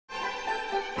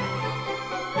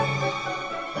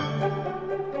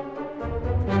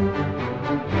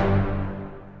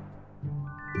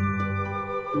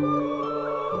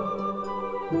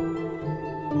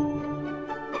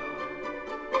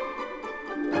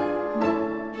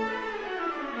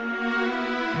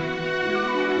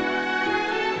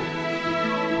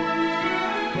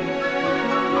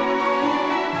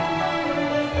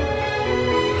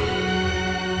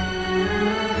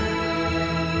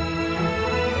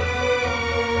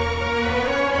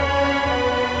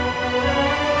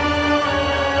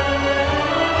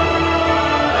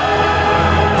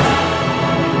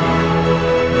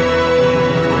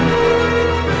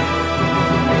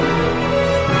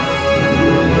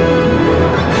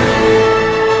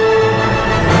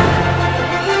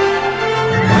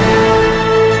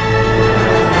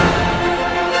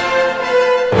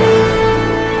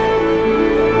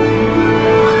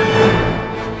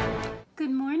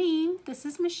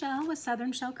Michelle with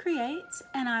Southern Shell Creates,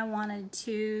 and I wanted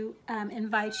to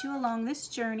invite you along this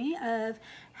journey of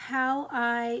how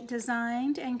I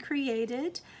designed and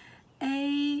created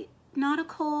a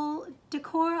nautical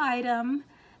decor item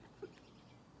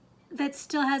that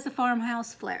still has a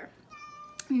farmhouse flair.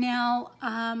 Now,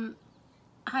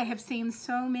 I have seen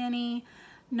so many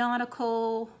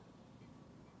nautical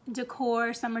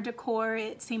decor, summer decor.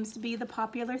 It seems to be the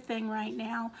popular thing right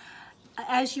now.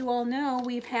 As you all know,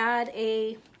 we've had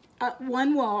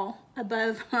one wall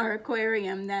above our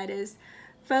aquarium that is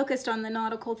focused on the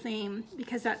nautical theme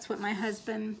because that's what my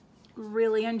husband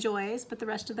really enjoys, but the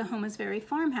rest of the home is very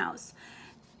farmhouse.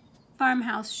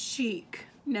 Farmhouse chic.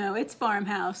 No, it's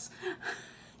farmhouse.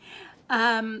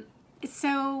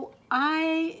 So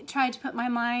I tried to put my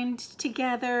mind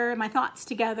together, my thoughts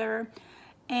together,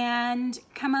 and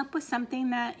come up with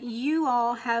something that you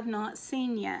all have not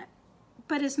seen yet,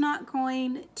 but is not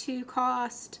going to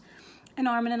cost an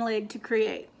arm and a leg to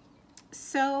create.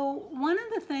 So one of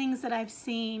the things that I've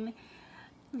seen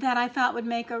that I thought would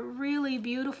make a really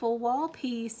beautiful wall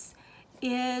piece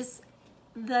is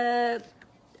I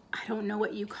don't know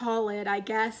what you call it, I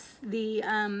guess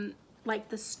like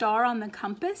the star on the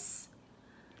compass.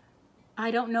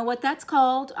 I don't know what that's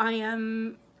called. I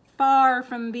am far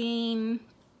from being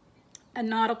a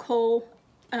nautical,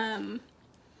 I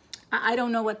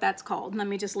don't know what that's called. Let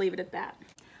me just leave it at that.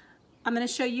 I'm going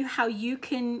to show you how you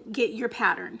can get your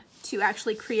pattern to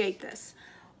actually create this.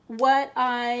 What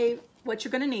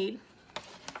you're going to need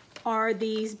are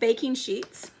these baking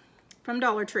sheets from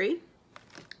Dollar Tree.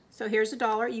 So here's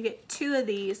 $1. You get 2 of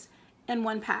these in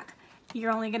 1 pack.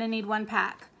 You're only going to need 1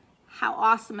 pack. How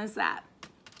awesome is that?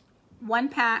 1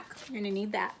 pack, you're going to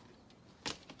need that.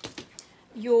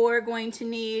 You're going to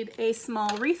need a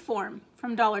small wreath form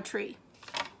from Dollar Tree.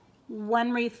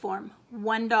 1 wreath form,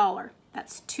 $1.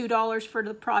 That's $2 for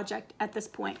the project at this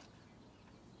point.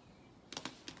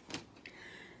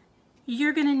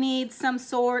 You're going to need some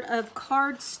sort of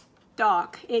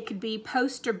cardstock. It could be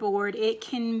poster board. It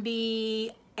can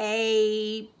be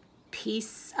a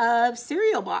piece of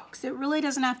cereal box. It really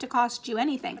doesn't have to cost you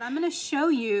anything. But I'm going to show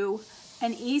you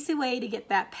an easy way to get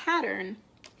that pattern,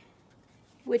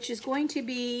 which is going to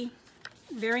be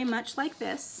very much like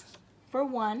this for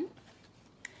one,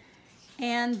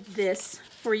 and this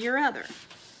for your other.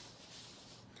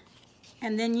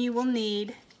 And then you will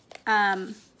need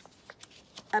a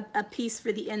piece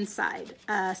for the inside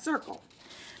circle.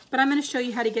 But I'm going to show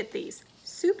you how to get these.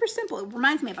 Super simple. It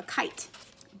reminds me of a kite,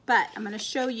 but I'm going to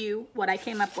show you what I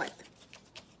came up with.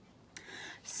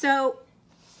 So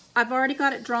I've already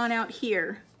got it drawn out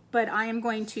here, but I am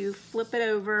going to flip it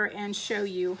over and show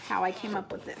you how I came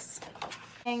up with this.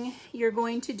 Thing you're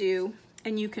going to do,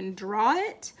 and you can draw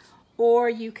it or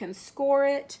you can score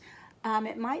it.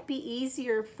 It might be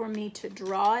easier for me to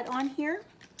draw it on here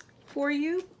for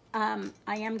you. I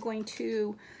am going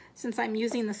to, since I'm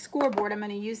using the scoreboard, I'm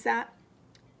going to use that.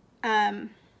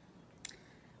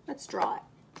 Let's draw it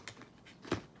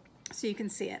so you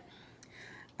can see it.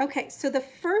 Okay, so the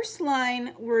first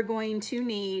line we're going to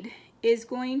need is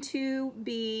going to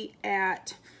be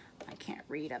at, I can't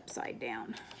read upside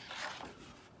down,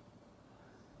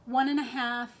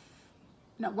 1.5,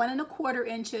 no, 1.25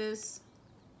 inches.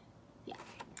 Yeah,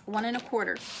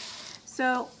 1.25.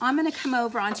 So I'm going to come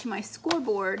over onto my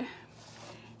scoreboard,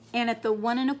 and at the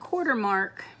 1.25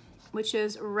 mark, which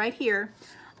is right here,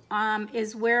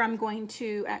 is where I'm going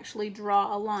to actually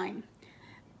draw a line.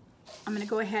 I'm going to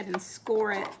go ahead and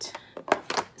score it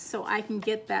so I can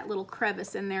get that little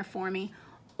crevice in there for me.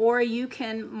 Or you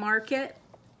can mark it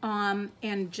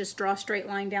and just draw a straight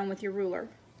line down with your ruler.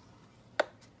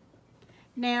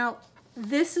 Now,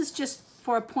 this is just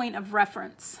for a point of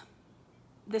reference.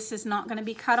 This is not going to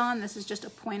be cut on. This is just a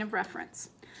point of reference.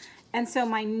 And so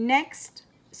my next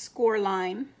score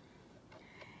line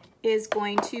is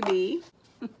going to be,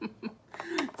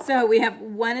 so we have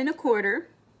 1.25,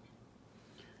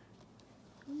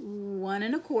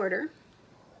 1.25,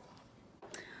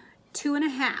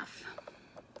 2.5.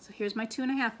 So here's my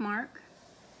 2.5 mark.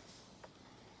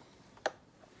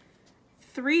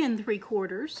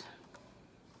 3.75.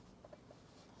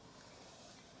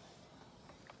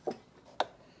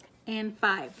 And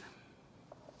 5.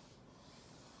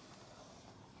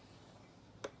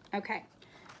 Okay.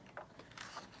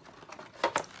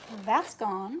 That's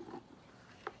gone.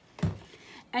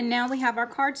 And now we have our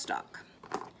cardstock.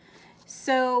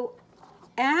 So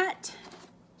at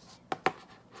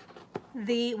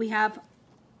we have,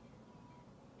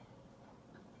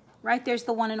 right there's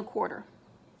the 1.25.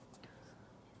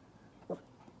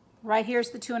 Right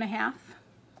here's the 2.5.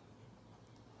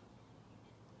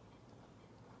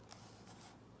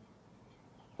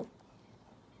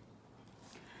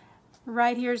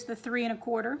 Right here's the 3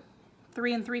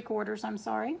 3/4, I'm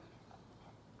sorry.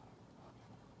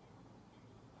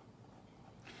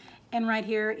 And right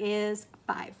here is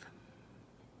 5.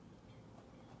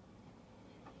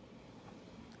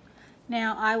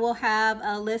 Now I will have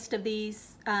a list of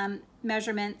these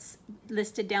measurements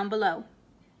listed down below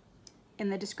in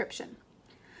the description.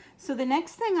 So the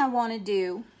next thing I want to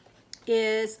do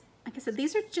is, like I said,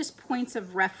 these are just points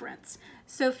of reference.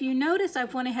 So if you notice,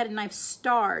 I've went ahead and I've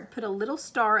starred, put a little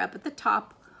star up at the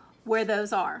top where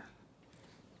those are.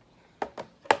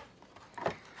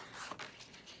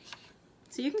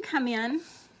 So you can come in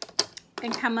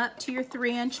and come up to your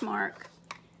 3-inch mark.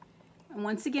 And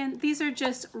once again, these are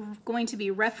just going to be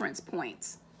reference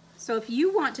points. So if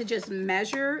you want to just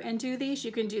measure and do these,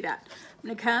 you can do that. I'm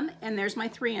gonna come and there's my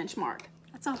 3-inch mark.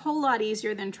 That's a whole lot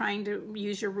easier than trying to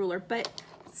use your ruler, but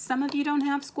some of you don't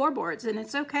have scoreboards and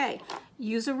it's okay.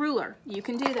 Use a ruler, you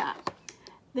can do that.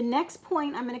 The next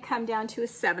point I'm gonna come down to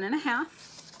is 7.5.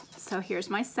 So here's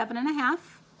my 7.5.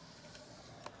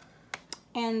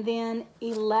 And then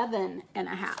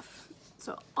 11.5.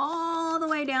 So all the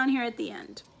way down here at the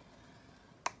end.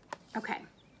 Okay.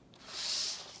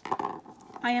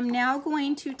 I am now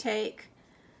going to take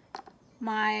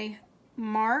my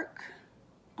mark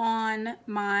on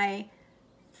my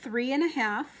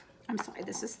 3.5. I'm sorry,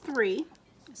 this is 3.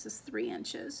 This is 3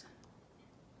 inches.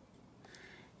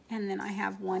 And then I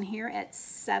have one here at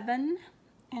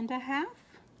 7.5.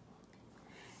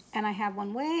 And I have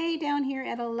one way down here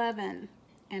at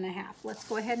 11.5. Let's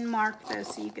go ahead and mark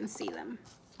those so you can see them.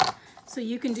 So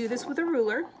you can do this with a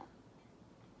ruler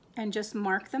and just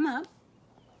mark them up.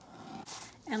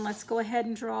 And let's go ahead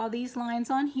and draw these lines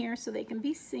on here so they can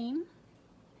be seen.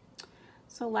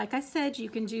 So like I said, you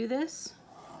can do this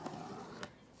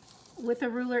with a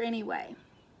ruler anyway,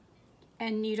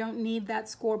 and you don't need that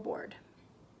scoreboard.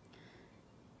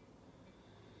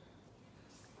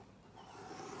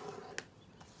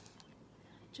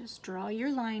 Just draw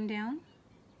your line down.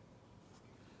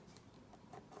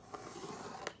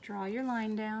 Draw your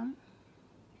line down.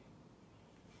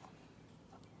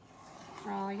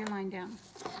 Draw your line down.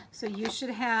 So you should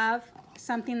have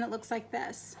something that looks like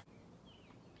this.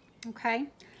 Okay?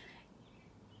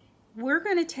 We're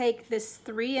going to take this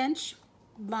 3-inch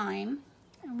line,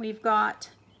 and we've got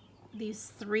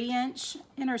these 3-inch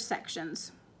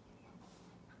intersections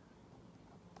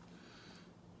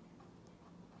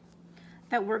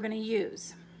that we're going to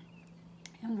use.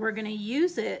 And we're going to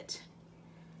use it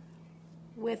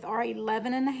with our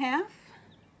 11.5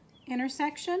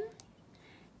 intersection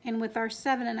and with our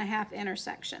 7.5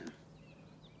 intersection.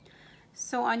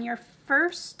 So on your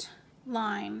first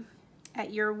line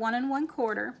at your 1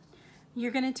 1/4,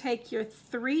 you're going to take your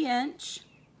 3-inch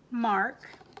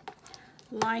mark,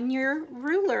 line your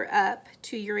ruler up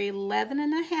to your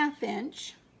 11.5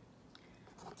 inch.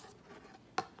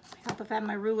 Help if I have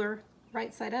my ruler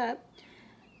right side up,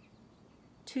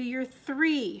 to your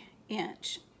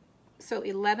 3-inch. So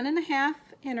 11.5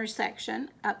 intersection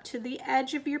up to the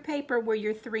edge of your paper where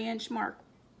your 3-inch mark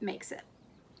makes it.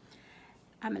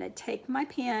 I'm going to take my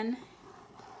pen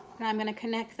and I'm going to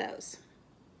connect those.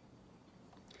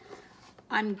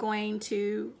 I'm going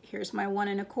to, here's my 1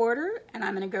 1/4, and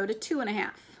I'm going to go to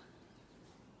 2.5.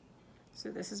 So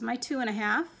this is my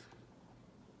 2.5.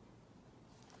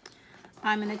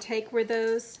 I'm going to take where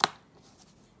those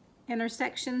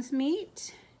intersections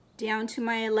meet down to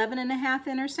my 11.5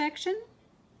 intersection,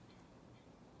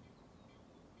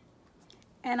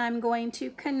 and I'm going to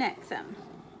connect them.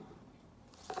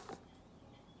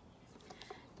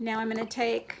 Now I'm going to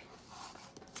take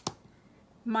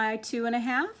my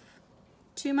 2.5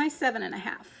 to my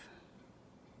 7.5.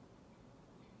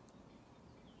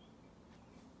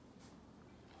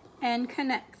 and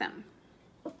connect them.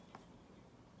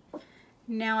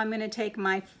 Now I'm going to take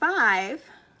my 5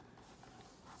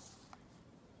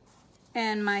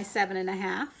 and my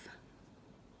 7.5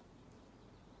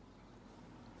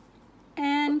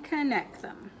 and connect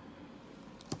them.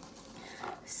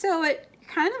 So it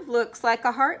kind of looks like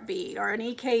a heartbeat, or an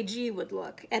EKG would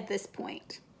look at this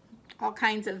point. All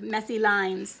kinds of messy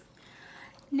lines.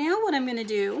 Now what I'm going to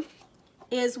do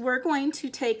is we're going to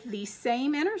take these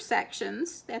same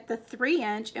intersections at the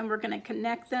 3-inch and we're going to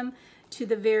connect them to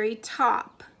the very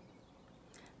top.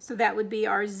 So that would be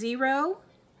our 0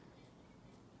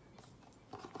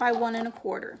 by 1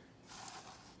 1/4.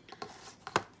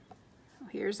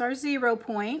 Here's our 0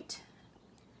 point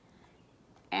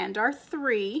and our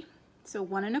 3. So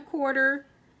 1 1/4,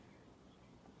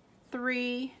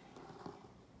 3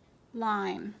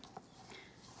 line.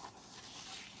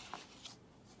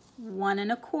 1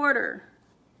 1/4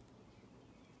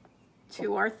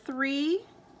 to our 3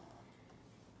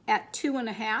 at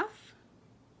 2.5,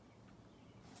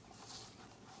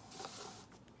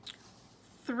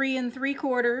 3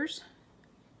 3/4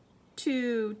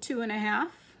 to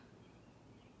 2.5.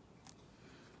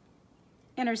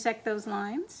 Intersect those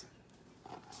lines.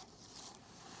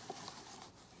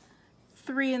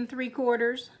 3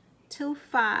 3/4 to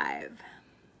 5.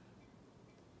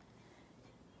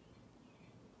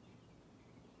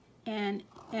 And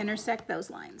intersect those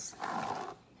lines.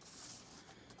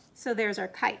 So there's our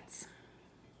kites.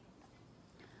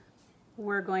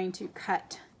 We're going to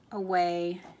cut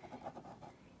away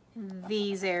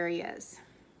these areas.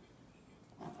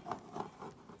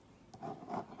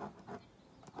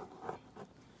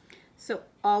 So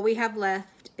all we have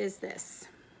left is this.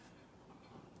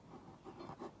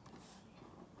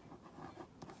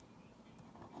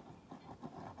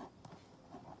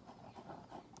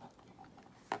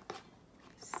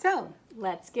 So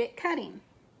let's get cutting.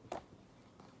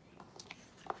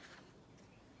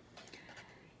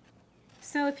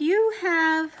 So if you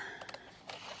have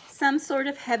some sort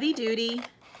of heavy duty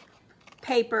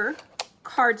paper,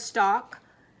 cardstock,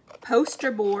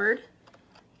 poster board,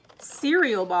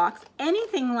 cereal box,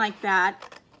 anything like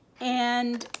that,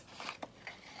 and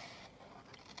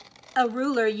a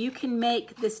ruler, you can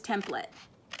make this template.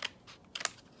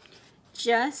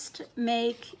 Just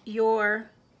make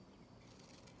your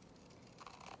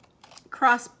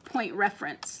cross point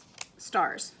reference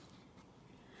stars.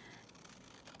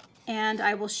 And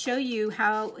I will show you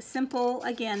how simple,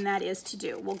 again, that is to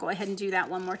do. We'll go ahead and do that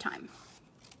one more time.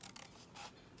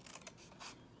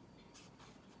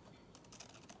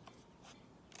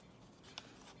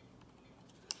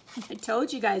 I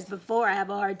told you guys before I have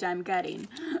a hard time cutting.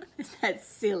 That's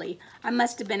silly. I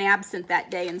must have been absent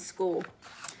that day in school.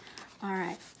 All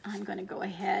right, I'm going to go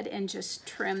ahead and just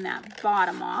trim that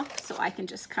bottom off so I can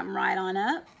just come right on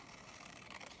up.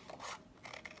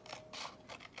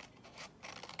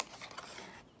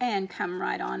 And come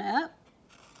right on up.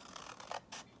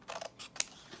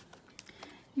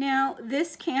 Now,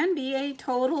 this can be a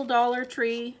total Dollar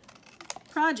Tree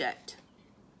project.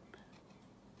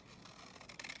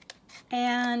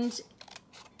 And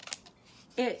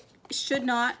it should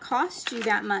not cost you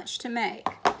that much to make.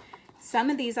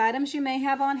 Some of these items you may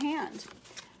have on hand.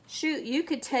 Shoot, you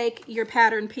could take your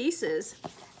pattern pieces,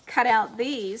 cut out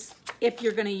these, if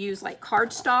you're going to use like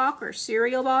cardstock or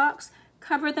cereal box,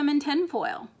 cover them in tin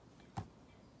foil.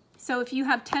 So if you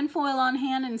have tin foil on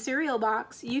hand and cereal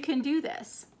box, you can do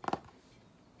this.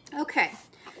 Okay,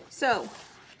 so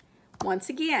once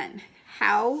again,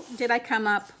 how did I come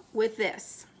up with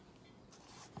this?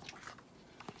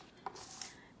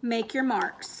 Make your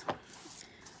marks.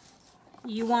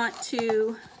 You want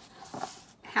to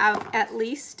have at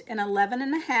least an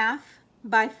 11.5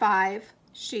 by 5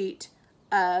 sheet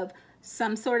of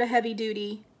some sort of heavy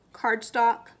duty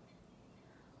cardstock,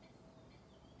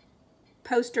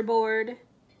 poster board,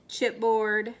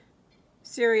 chipboard,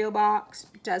 cereal box,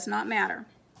 does not matter.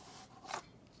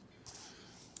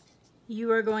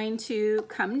 You are going to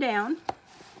come down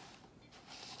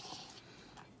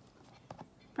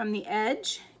from the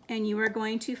edge and you are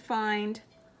going to find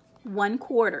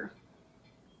 1/4.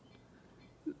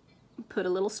 Put a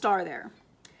little star there.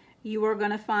 You are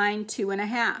going to find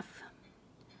 2.5.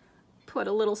 Put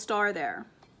a little star there.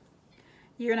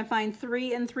 You're going to find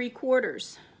 3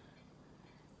 3/4.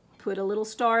 Put a little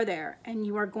star there, and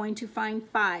you are going to find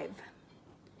 5.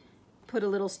 Put a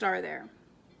little star there.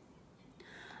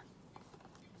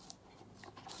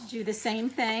 Do the same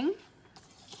thing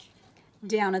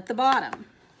down at the bottom.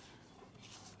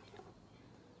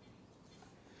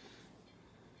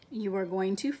 You are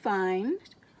going to find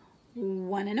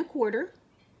 1 1/4,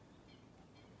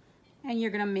 and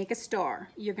you're going to make a star.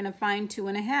 You're going to find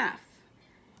 2.5.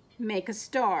 Make a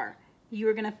star. You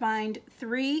are going to find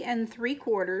 3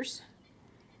 3/4,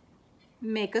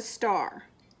 make a star.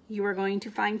 You are going to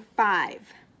find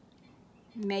 5,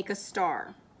 make a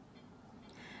star.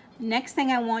 Next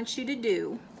thing I want you to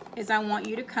do is I want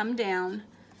you to come down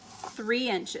 3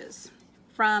 inches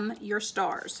from your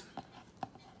stars.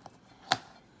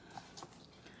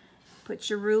 Put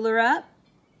your ruler up,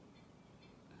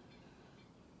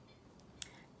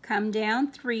 come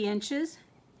down 3 inches,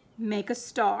 make a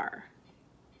star.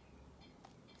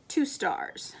 2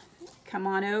 stars. Come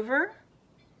on over,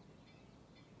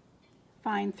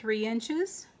 find 3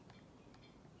 inches,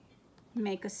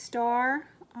 make a star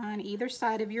on either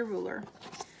side of your ruler,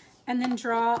 and then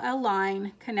draw a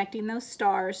line connecting those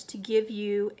stars to give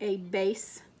you a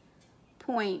base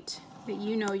point that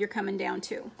you know you're coming down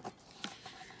to.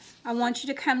 I want you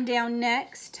to come down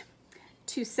next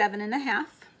to 7.5.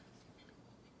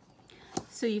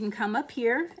 So you can come up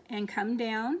here and come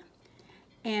down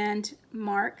and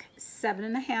mark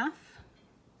 7.5.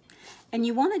 And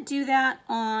you want to do that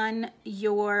on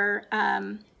your,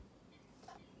 on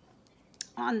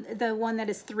the one that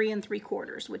is 3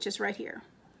 3/4, which is right here.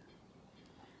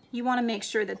 You want to make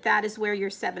sure that that is where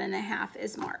your 7.5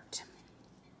 is marked.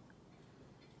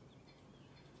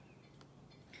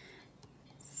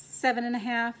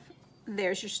 7.5,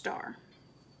 there's your star.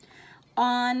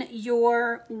 On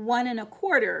your 1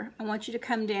 1/4, I want you to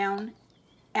come down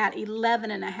at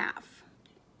 11.5.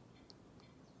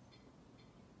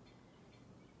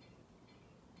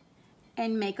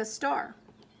 And make a star.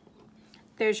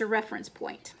 There's your reference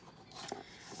point.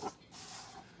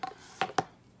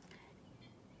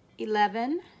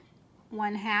 11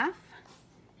 1/2,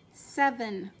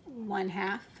 7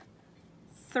 1/2,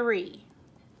 3.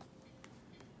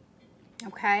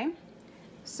 Okay,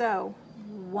 so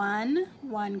 1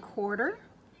 1/4,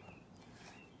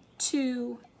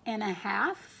 2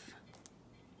 1/2,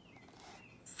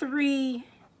 3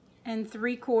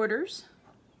 3/4,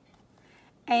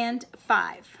 and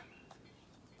 5.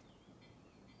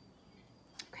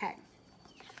 Okay,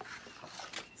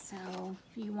 so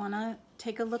if you want to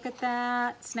take a look at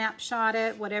that, snapshot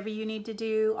it, whatever you need to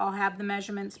do, I'll have the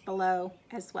measurements below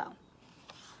as well.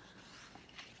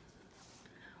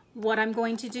 What I'm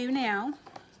going to do now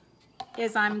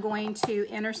is I'm going to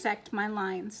intersect my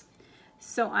lines.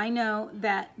 So I know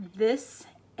that this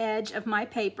edge of my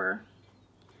paper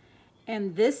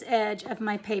and this edge of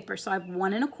my paper, so I have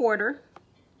 1 1/4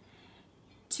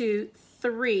 to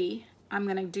 3, I'm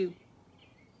going to do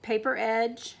paper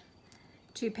edge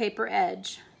to paper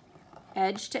edge,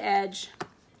 edge to edge,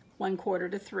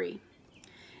 1/4 to 3.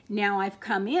 Now I've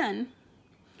come in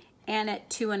and at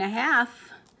 2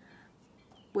 1/2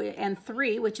 and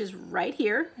 3, which is right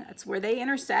here, that's where they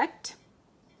intersect.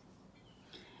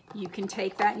 You can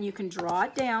take that and you can draw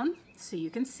it down so you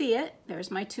can see it.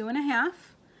 There's my 2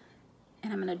 1/2,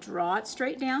 and I'm going to draw it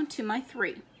straight down to my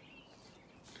 3.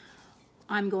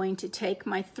 I'm going to take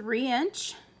my 3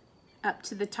 inch up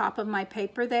to the top of my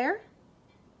paper there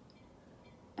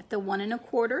at the 1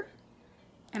 1/4,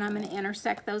 and I'm going to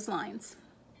intersect those lines.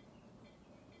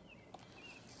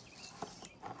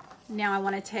 Now I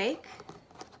want to take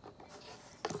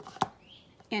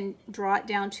and draw it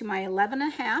down to my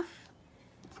 11.5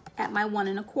 at my 1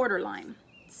 1/4 line.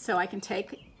 So I can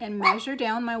take and measure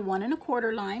down my 1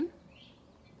 1/4 line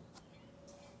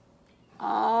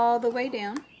all the way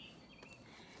down.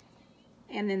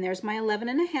 And then there's my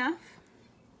 11.5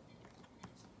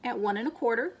 at 1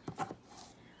 1/4.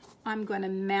 I'm going to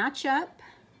match up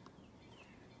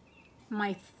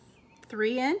my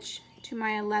 3 inch to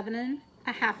my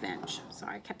 11.5 inch.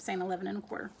 Sorry, I kept saying 11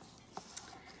 1/4.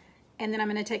 And then I'm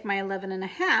going to take my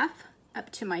 11.5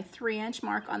 up to my 3 inch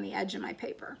mark on the edge of my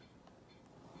paper.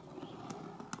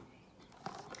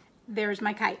 There's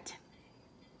my kite.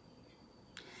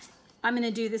 I'm going to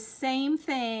do the same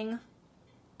thing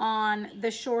on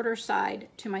the shorter side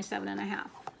to my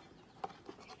 7.5.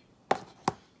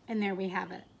 And there we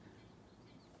have it.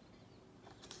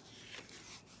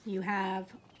 You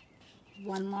have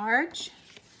one large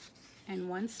and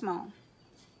one small.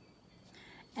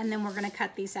 And then we're going to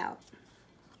cut these out.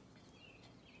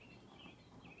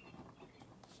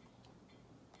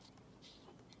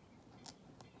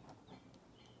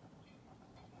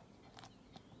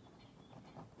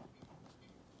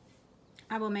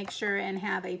 I will make sure and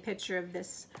have a picture of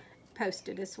this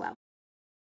posted as well.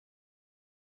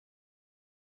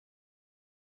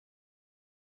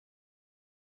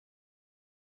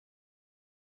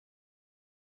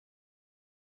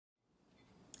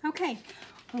 Okay,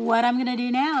 what I'm going to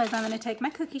do now is I'm going to take my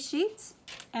cookie sheets,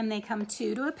 and they come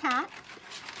 2 to a pack,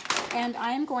 and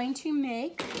I am going to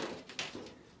make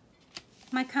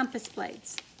my compass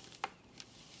blades.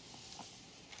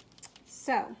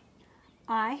 So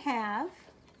I have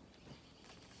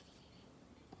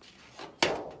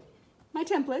my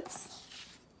templates.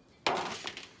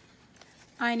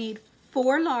 I need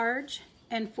 4 large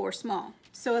and 4 small.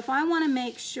 So if I want to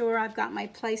make sure I've got my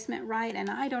placement right and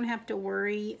I don't have to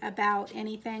worry about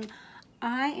anything,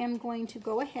 I am going to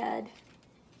go ahead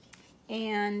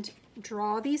and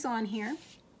draw these on here.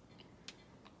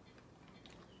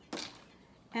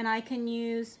 And I can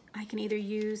either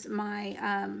use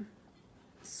my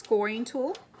scoring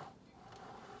tool,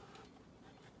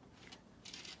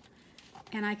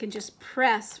 and I can just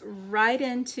press right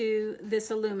into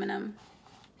this aluminum,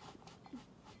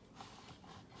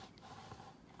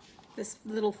 this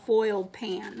little foiled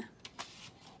pan,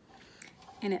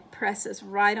 and it presses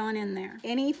right on in there.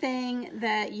 Anything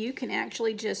that you can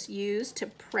actually just use to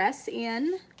press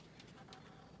in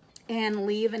and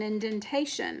leave an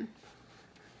indentation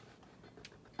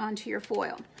onto your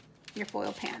foil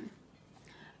pan.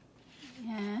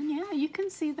 And yeah, you can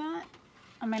see that.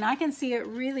 I mean, I can see it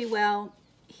really well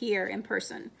here in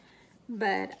person,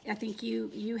 but I think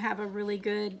you have a really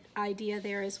good idea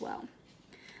there as well.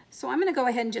 So I'm gonna go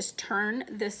ahead and just turn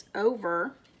this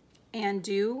over and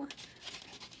do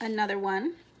another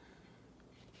one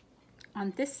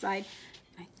on this side.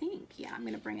 I think, yeah, I'm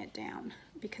gonna bring it down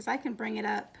because I can bring it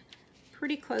up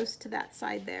pretty close to that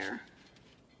side there.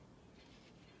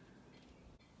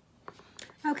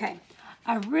 Okay,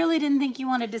 I really didn't think you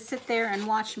wanted to sit there and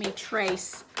watch me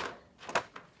trace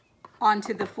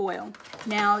onto the foil.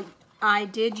 Now, I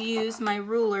did use my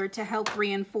ruler to help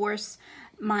reinforce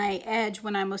my edge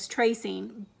when I was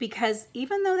tracing, because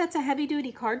even though that's a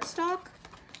heavy-duty cardstock,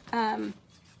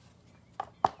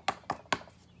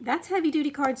 that's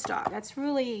heavy-duty cardstock. That's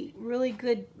really, really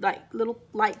good, like little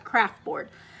light craft board.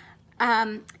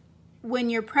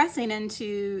 When you're pressing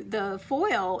into the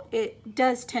foil, it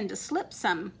does tend to slip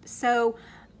some. So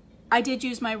I did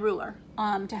use my ruler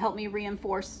to help me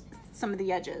reinforce some of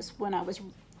the edges when I was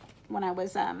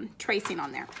tracing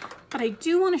on there. But I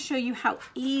do want to show you how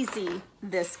easy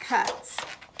this cuts.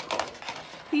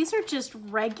 These are just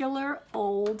regular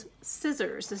old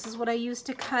scissors. This is what I use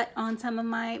to cut on some of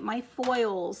my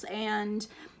foils and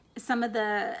some of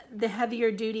the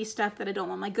heavier duty stuff that I don't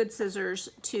want my good scissors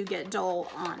to get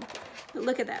dull on. But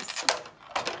look at this.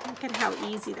 Look at how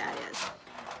easy that is.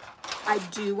 I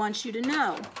do want you to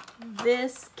know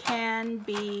this can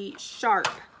be sharp.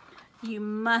 You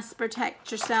must protect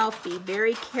yourself. Be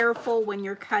very careful when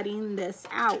you're cutting this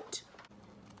out.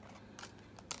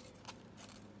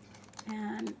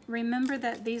 And remember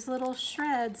that these little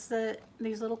shreds,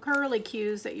 these little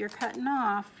curlicues that you're cutting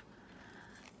off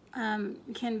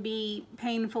can be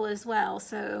painful as well.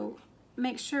 So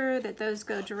make sure that those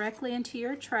go directly into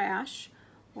your trash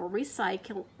or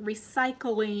recycling,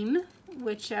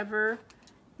 whichever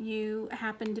you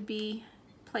happen to be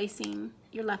placing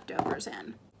your leftovers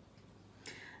in.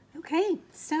 Okay,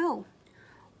 so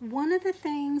one of the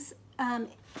things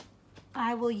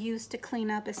I will use to clean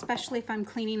up, especially if I'm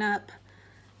cleaning up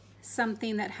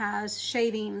something that has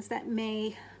shavings that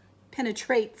may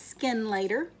penetrate skin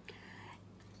later,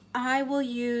 I will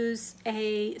use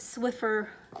a Swiffer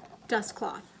dust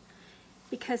cloth,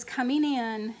 because coming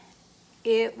in,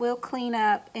 it will clean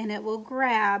up and it will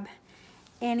grab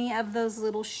any of those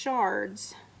little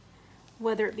shards,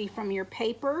 whether it be from your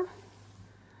paper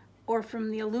or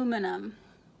from the aluminum.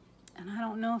 And I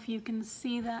don't know if you can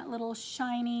see that little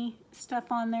shiny stuff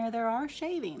on there. There are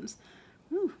shavings.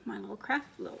 Ooh, my little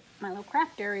craft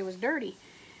area was dirty,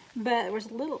 but there was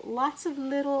lots of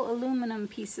little aluminum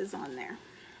pieces on there.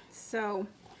 So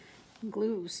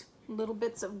glues, little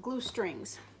bits of glue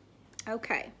strings.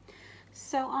 Okay,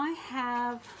 so I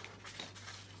have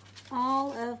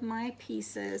all of my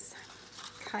pieces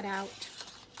cut out.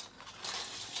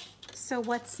 So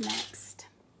what's next?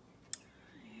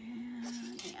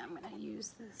 And yeah, I'm gonna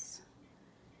use this.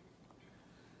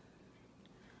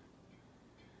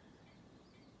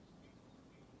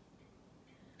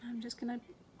 I'm just gonna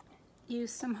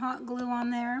use some hot glue on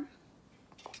there.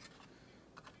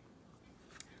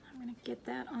 I'm gonna get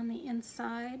that on the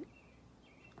inside.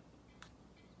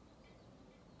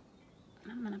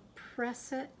 I'm gonna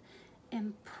press it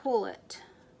and pull it.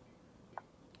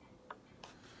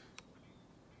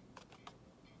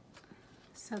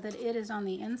 So that it is on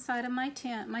the inside of my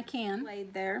can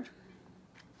blade there.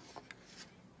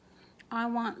 I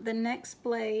want the next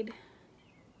blade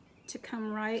to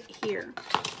come right here.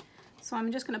 So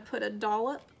I'm just going to put a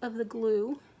dollop of the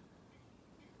glue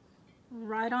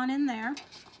right on in there.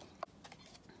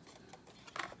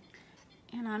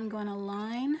 And I'm going to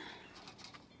line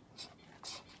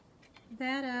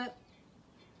that up,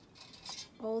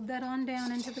 fold that on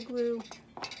down into the glue.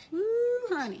 Woo,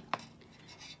 honey.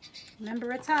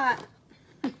 Remember, it's hot.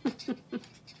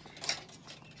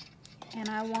 And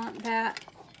I want that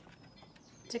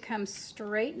to come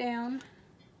straight down.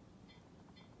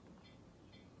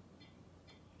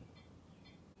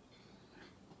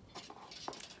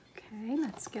 Okay,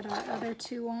 let's get our other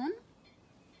two on.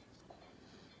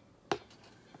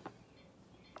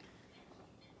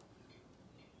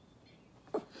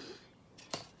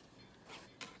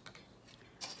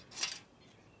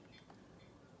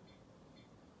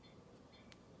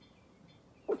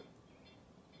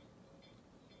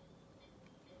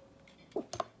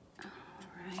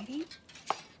 Alrighty.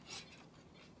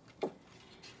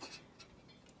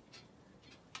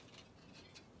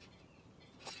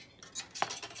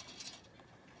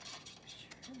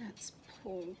 That's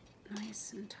pulled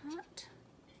nice and taut.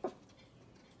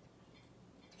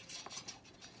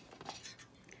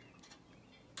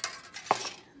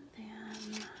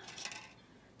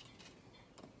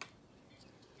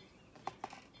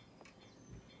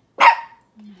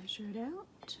 measure it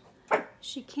out.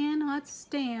 She cannot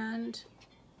stand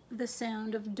the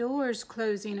sound of doors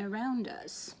closing around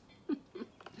us.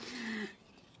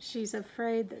 She's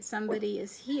afraid that somebody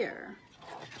is here.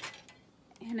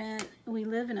 And we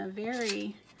live in a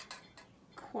very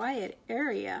quiet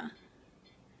area.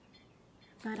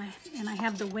 But I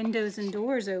have the windows and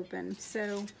doors open,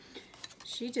 so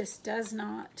she just does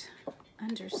not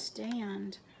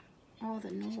understand all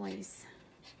the noise.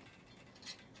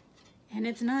 And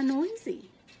it's not noisy.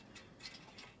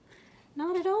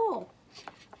 Not at all.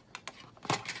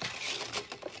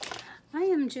 I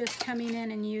am just coming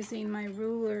in and using my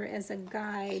ruler as a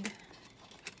guide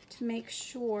to make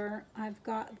sure I've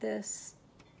got this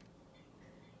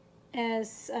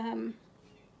as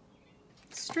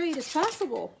straight as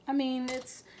possible. I mean,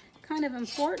 it's kind of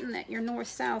important that your north,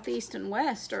 south, east, and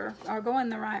west are going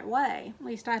the right way. At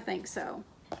least I think so.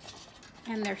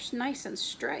 And they're nice and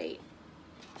straight.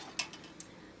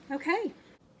 Okay.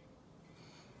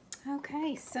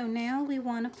 Okay, so now we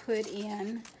want to put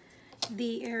in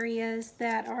the areas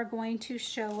that are going to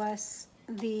show us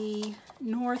the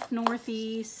north,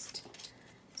 northeast,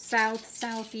 south,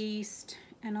 southeast,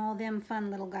 and all them fun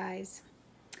little guys.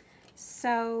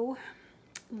 So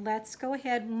let's go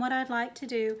ahead, and what I'd like to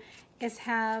do is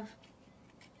have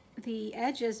the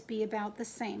edges be about the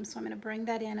same. So I'm going to bring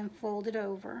that in and fold it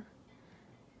over.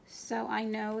 So I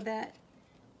know that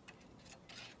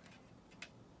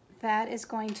that is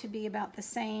going to be about the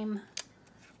same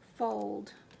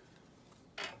fold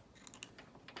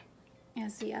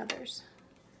as the others.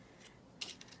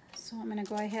 So I'm going to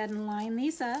go ahead and line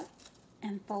these up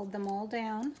and fold them all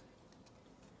down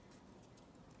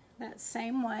that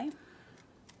same way.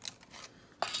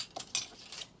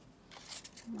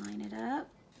 Line it up,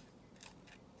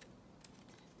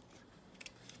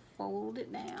 fold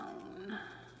it down.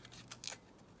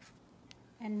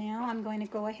 And now I'm going to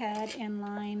go ahead and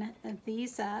line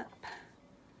these up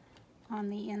on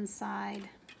the inside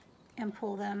and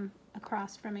pull them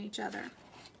across from each other.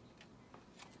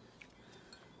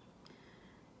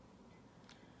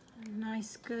 A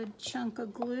nice good chunk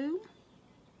of glue.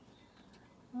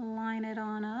 Line it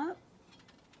on up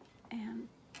and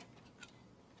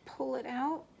pull it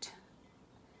out.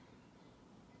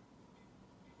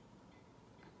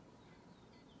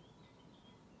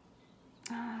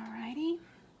 Alrighty.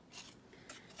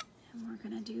 And we're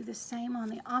going to do the same on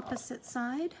the opposite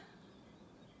side.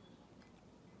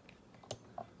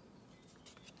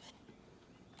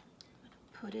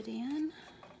 Put it in,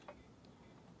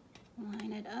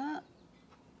 line it up,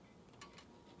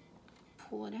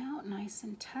 pull it out nice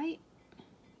and tight.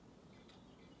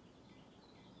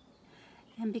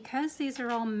 And because these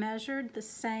are all measured the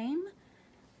same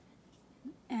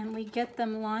and we get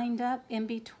them lined up in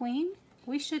between,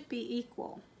 we should be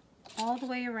equal all the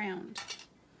way around.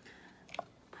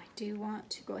 I do want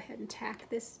to go ahead and tack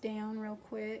this down real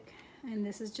quick. And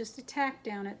this is just a tack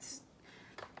down.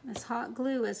 This hot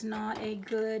glue is not a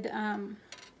good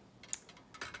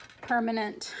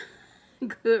permanent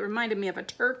glue. It reminded me of a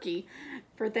turkey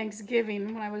for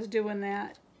Thanksgiving when I was doing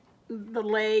that. The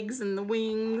legs and the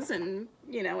wings and,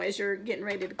 you know, as you're getting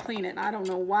ready to clean it. I don't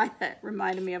know why that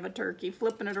reminded me of a turkey.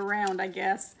 Flipping it around, I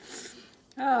guess.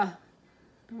 Oh,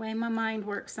 the way my mind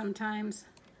works sometimes.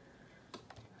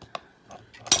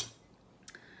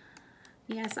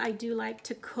 Yes, I do like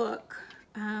to cook.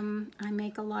 I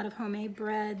make a lot of homemade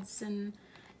breads and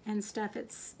stuff.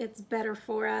 It's better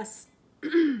for us,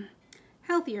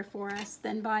 healthier for us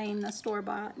than buying the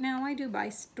store-bought. Now I do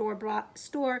buy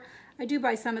I do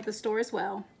buy some at the store as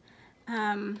well,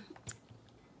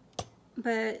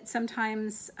 but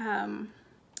sometimes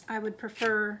I would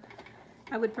prefer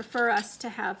us to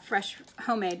have fresh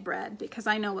homemade bread because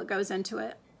I know what goes into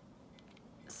it.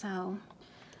 So,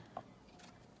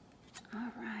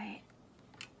 all right.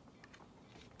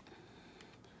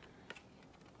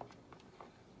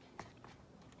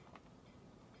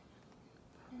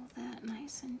 That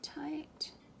nice and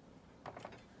tight.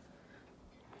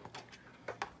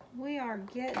 We are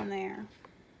getting there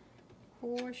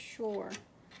for sure.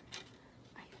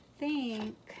 I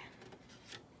think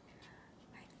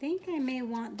I may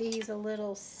want these a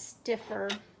little stiffer.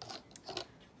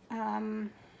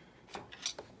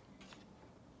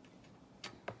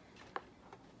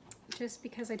 Just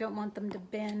because I don't want them to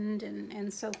bend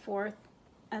and so forth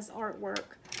as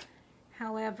artwork.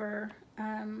 However,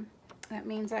 that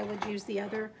means I would use the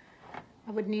other,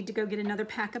 I would need to go get another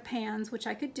pack of pans, which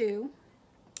I could do,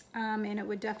 and it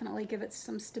would definitely give it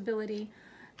some stability.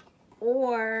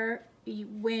 Or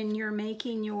when you're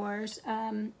making yours,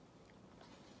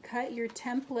 cut your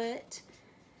template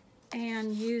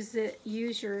and use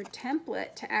your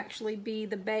template to actually be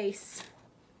the base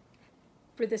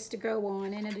for this to go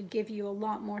on, and it'll give you a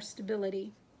lot more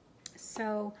stability.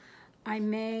 So I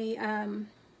may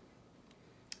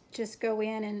just go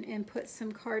in and put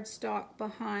some cardstock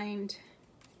behind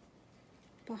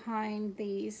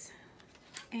these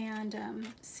and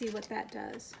see what that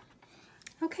does.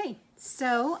 Okay,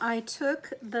 so I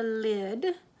took the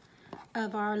lid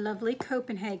of our lovely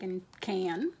Copenhagen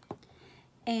can,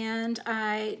 and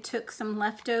I took some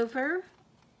leftover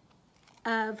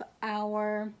of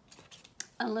our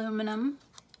aluminum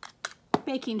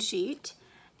baking sheet,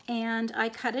 and I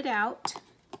cut it out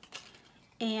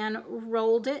and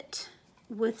rolled it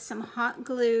with some hot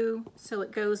glue so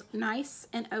it goes nice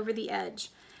and over the edge.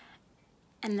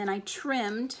 And then I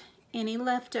trimmed any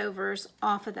leftovers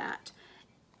off of that.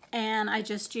 And I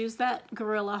just used that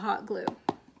Gorilla hot glue.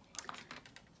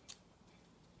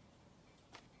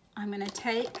 I'm going to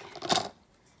take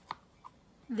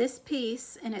this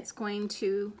piece and it's going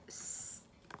to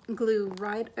glue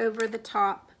right over the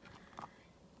top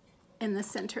in the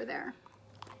center there.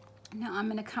 Now I'm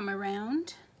going to come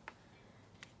around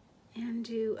and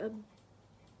do a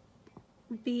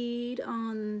bead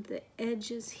on the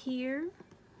edges here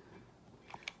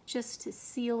just to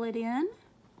seal it in.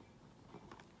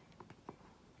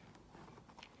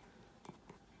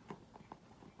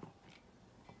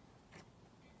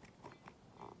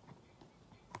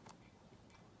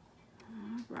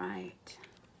 All right.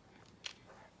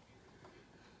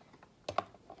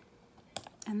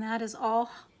 And that is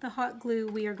all the hot glue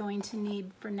we are going to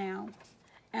need for now.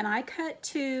 And I cut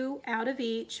 2 out of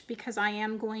each because I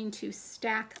am going to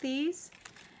stack these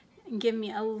and give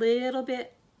me a little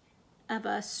bit of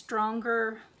a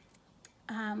stronger,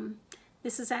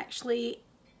 this is actually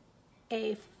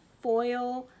a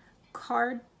foil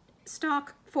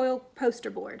cardstock foil poster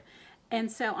board. And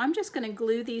so I'm just going to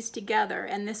glue these together,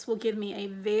 and this will give me a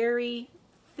very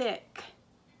thick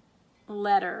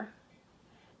letter.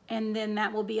 And then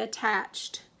that will be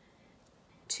attached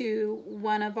to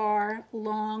one of our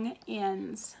long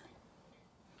ends.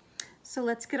 So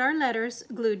let's get our letters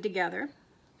glued together.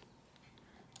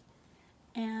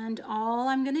 And all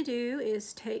I'm going to do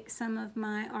is take some of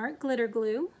my art glitter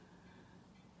glue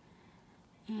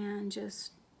and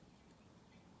just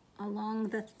along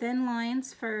the thin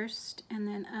lines first, and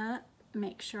then up,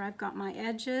 make sure I've got my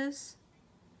edges.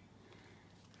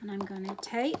 And I'm going to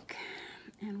take,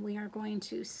 and we are going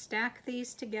to stack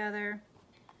these together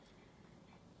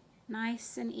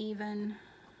nice and even.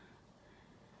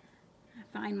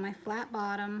 I find my flat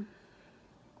bottom,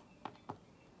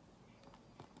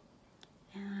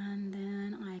 and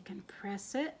then I can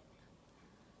press it,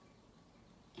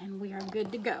 and we are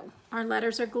good to go. Our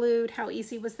letters are glued. How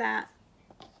easy was that?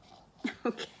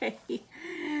 Okay,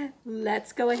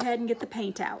 let's go ahead and get the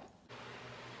paint out.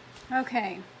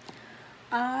 Okay,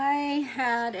 I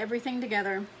had everything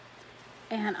together,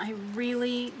 and I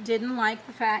really didn't like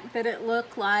the fact that it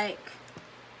looked like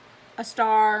a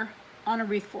star on a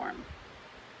wreath form.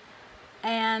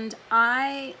 And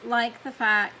I like the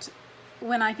fact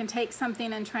when I can take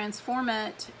something and transform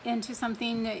it into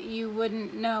something that you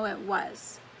wouldn't know it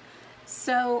was.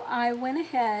 So I went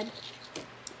ahead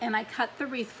and I cut the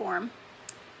wreath form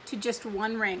to just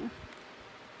 1 ring.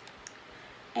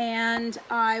 And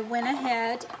I went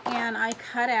ahead and I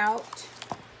cut out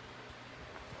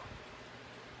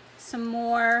some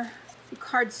more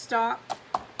cardstock,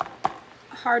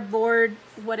 hardboard,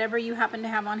 whatever you happen to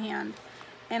have on hand.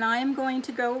 And I'm going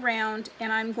to go around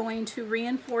and I'm going to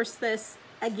reinforce this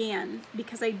again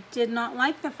because I did not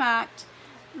like the fact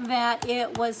that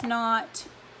it was not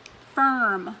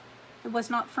firm. It was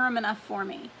not firm enough for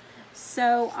me.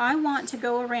 So I want to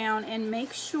go around and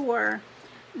make sure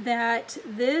that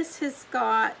this has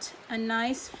got a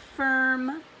nice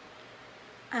firm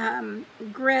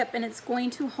grip, and it's going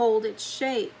to hold its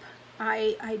shape.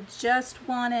 I just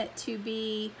want it to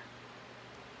be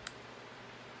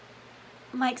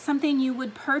like something you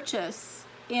would purchase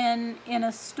in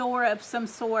a store of some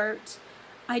sort.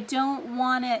 I don't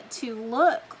want it to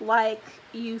look like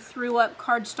you threw up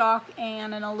cardstock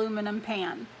and an aluminum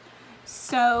pan.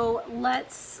 So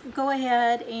let's go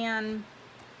ahead and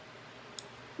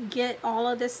get all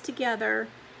of this together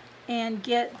and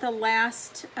get the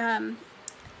last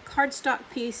cardstock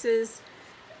pieces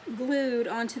glued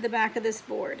onto the back of this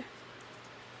board.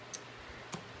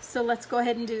 So let's go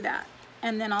ahead and do that,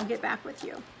 and then I'll get back with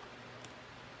you.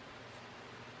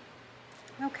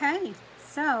 Okay,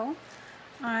 so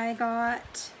I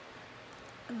got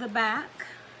the back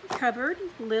covered,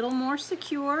 a little more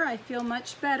secure. I feel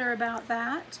much better about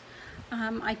that.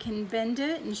 I can bend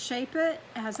it and shape it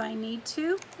as I need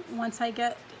to once I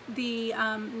get the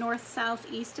north, south,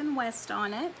 east, and west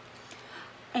on it.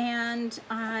 And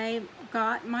I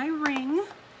got my ring.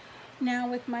 Now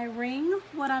with my ring,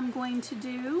 what I'm going to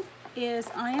do is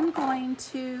I am going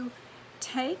to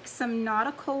take some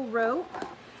nautical rope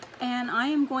and I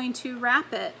am going to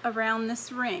wrap it around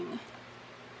this ring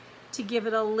to give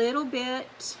it a little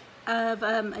bit of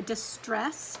a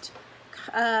distressed,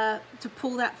 to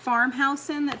pull that farmhouse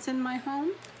in that's in my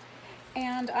home.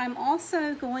 And I'm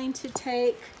also going to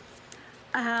take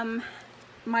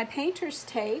my painter's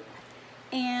tape,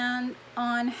 and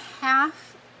on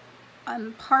half,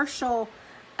 partial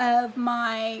of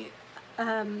my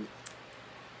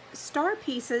star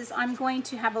pieces, I'm going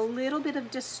to have a little bit of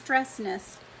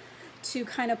distressedness to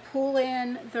kind of pull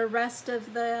in the rest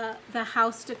of the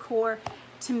house decor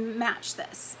to match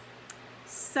this.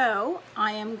 So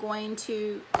I am going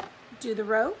to do the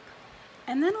rope,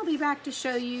 and then I'll be back to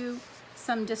show you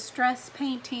some distress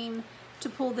painting to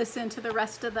pull this into the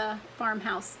rest of the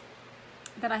farmhouse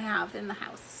that I have in the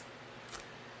house.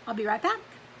 I'll be right back.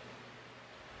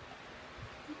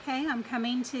 Okay, I'm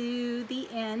coming to the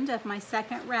end of my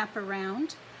second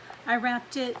wraparound. I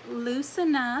wrapped it loose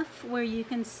enough where you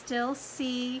can still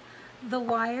see the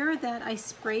wire that I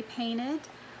spray painted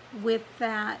with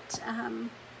that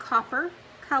copper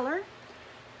color,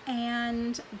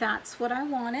 and that's what I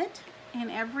wanted. And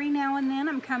every now and then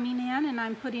I'm coming in and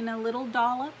I'm putting a little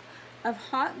dollop of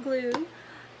hot glue,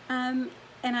 and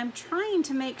I'm trying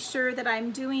to make sure that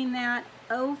I'm doing that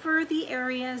over the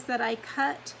areas that I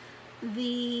cut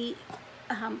the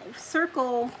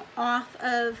circle off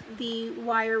of the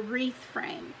wire wreath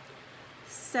frame.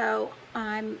 So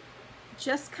I'm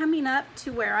just coming up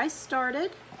to where I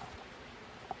started,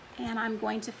 and I'm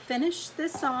going to finish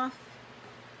this off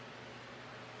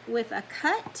with a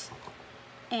cut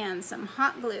and some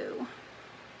hot glue.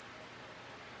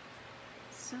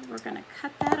 So we're going to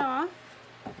cut that off,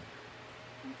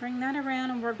 bring that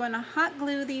around, and we're going to hot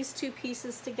glue these two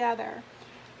pieces together.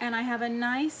 And I have a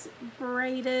nice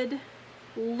braided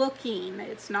looking,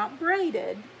 it's not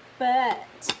braided,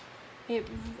 but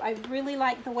I really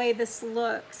like the way this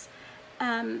looks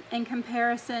in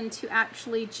comparison to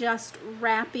actually just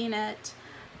wrapping it.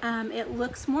 It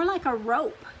looks more like a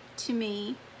rope to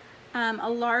me, a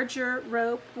larger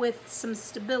rope with some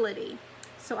stability.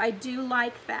 So I do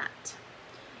like that.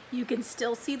 You can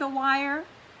still see the wire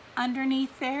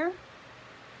underneath there.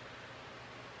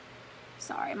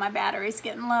 Sorry, my battery's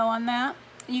getting low on that.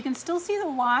 You can still see the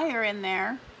wire in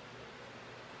there,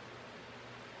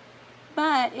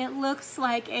 but it looks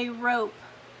like a rope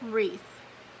wreath.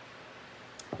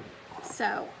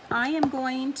 So I am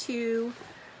going to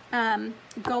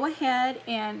go ahead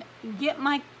and get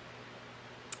my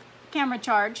camera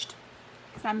charged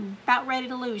because I'm about ready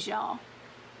to lose y'all.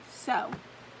 So,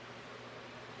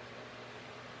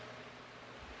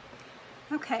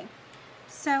 okay.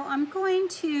 So I'm going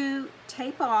to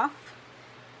tape off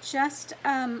just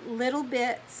little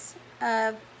bits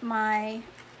of my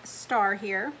star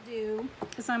here.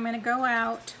 I'm going to go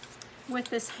out with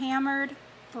this hammered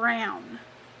brown,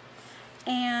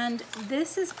 and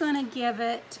this is going to give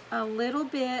it a little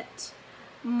bit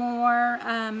more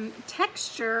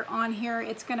texture on here.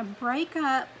 It's going to break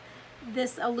up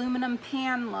this aluminum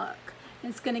pan look.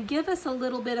 It's going to give us a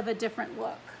little bit of a different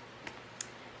look.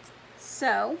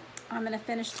 So I'm going to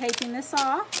finish taping this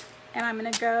off, and I'm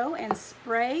going to go and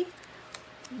spray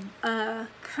a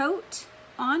coat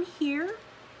on here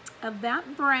of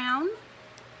that brown,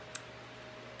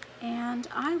 and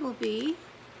I will be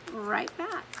right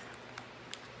back.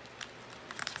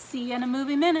 See you in a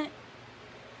movie minute.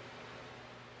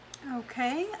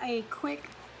 Okay, a quick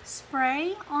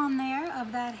spray on there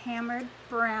of that hammered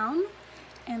brown,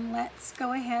 and let's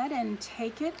go ahead and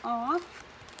take it off.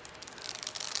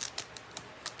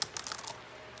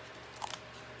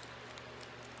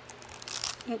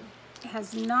 It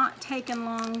has not taken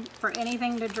long for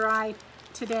anything to dry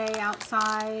today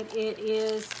outside. It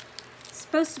is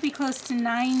supposed to be close to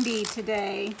 90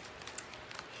 today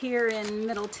here in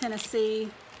Middle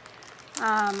Tennessee,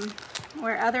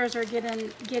 where others are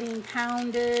getting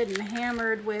pounded and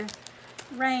hammered with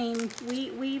rain.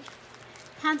 We've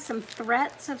had some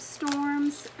threats of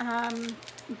storms,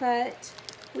 but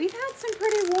we've had some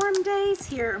pretty warm days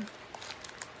here.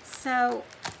 So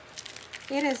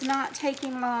it is not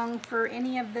taking long for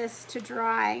any of this to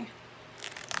dry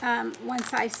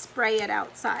once I spray it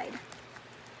outside.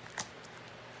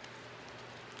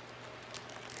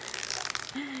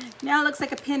 Now it looks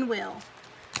like a pinwheel,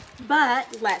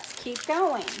 but let's keep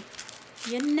going.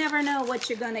 You never know what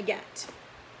you're gonna get.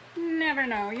 Never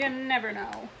know, you never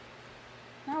know.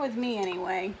 Not with me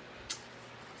anyway.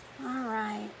 All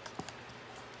right.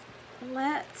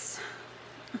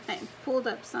 I pulled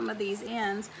up some of these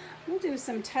ends. We'll do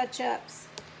some touch-ups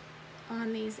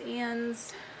on these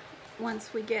ends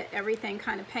once we get everything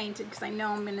kind of painted, because I know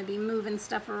I'm going to be moving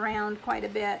stuff around quite a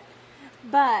bit.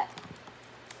 But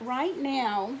right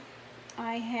now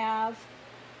I have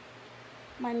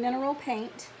my mineral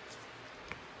paint,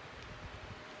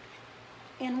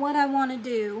 and what I want to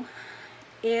do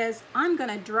is I'm going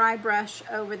to dry brush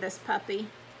over this puppy,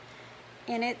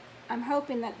 and I'm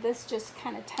hoping that this just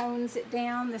kind of tones it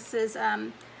down. This is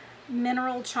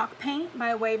mineral chalk paint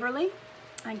by Waverly.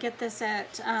 I get this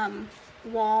at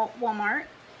Walmart,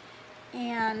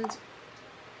 and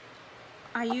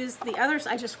I use the others.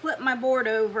 I just flip my board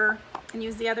over and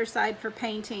use the other side for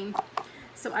painting.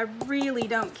 So I really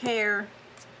don't care,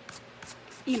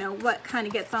 you know, what kind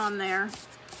of gets on there.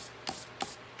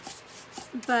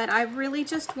 But I really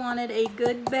just wanted a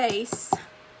good base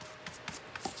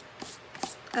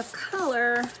of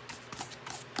color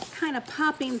kind of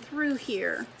popping through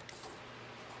here.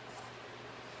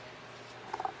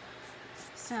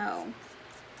 So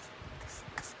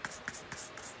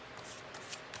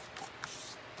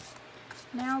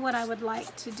now what I would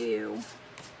like to do,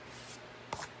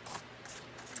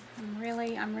 I'm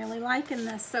really liking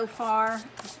this so far.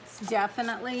 It's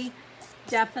definitely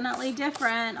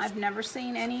different. I've never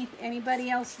seen anybody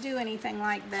else do anything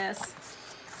like this.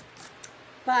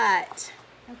 But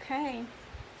okay,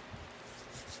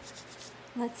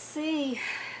 let's see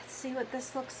what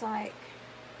this looks like.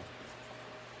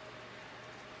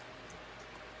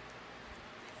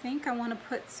 I think I want to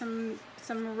put some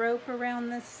rope around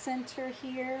the center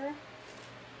here.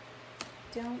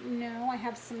 Don't know. I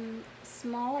have some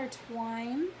smaller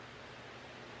twine.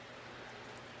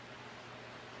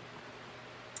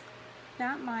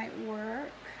 That might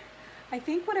work. I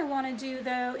think what I want to do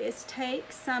though is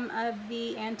take some of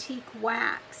the antique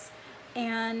wax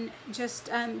and just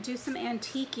do some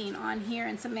antiquing on here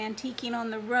and some antiquing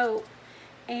on the rope,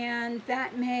 and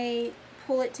that may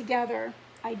pull it together.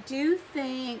 I do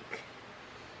think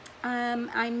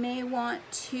I may want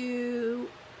to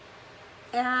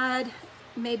add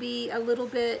maybe a little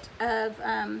bit of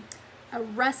a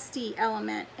rusty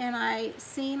element, and I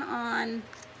seen on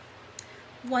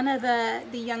one of the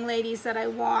young ladies that I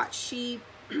watch, she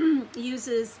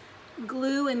uses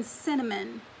glue and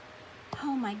cinnamon.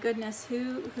 Oh my goodness,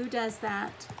 who does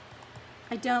that?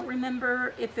 I don't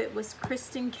remember if it was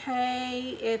Kristen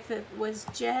K, if it was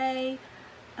Jay.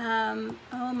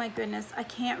 Oh my goodness, I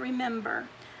can't remember.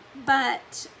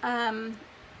 But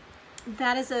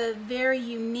that is a very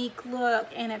unique look,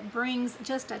 and it brings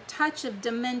just a touch of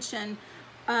dimension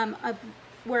of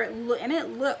where it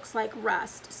looks like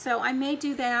rust. So I may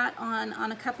do that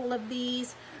on a couple of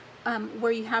these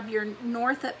where you have your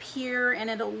north up here, and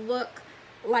it'll look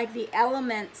like the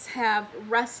elements have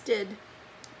rusted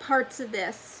parts of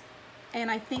this. And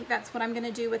I think that's what I'm going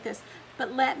to do with this.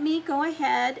 But let me go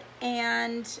ahead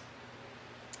and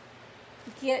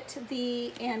get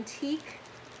the antique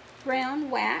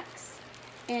brown wax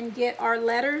and get our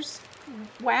letters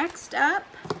waxed up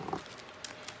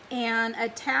and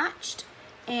attached,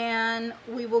 and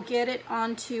we will get it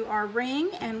onto our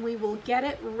ring and we will get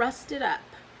it rusted up.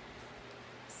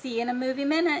 See you in a movie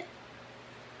minute.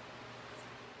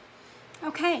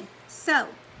 Okay, so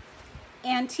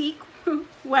antique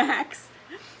wax.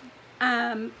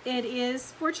 It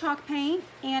is for chalk paint,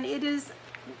 and it is,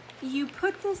 you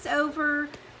put this over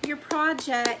your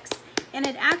projects and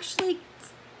it actually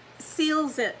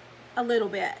seals it a little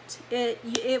bit.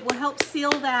 It will help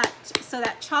seal that, so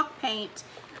that chalk paint,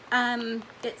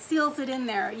 it seals it in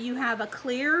there. You have a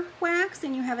clear wax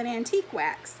and you have an antique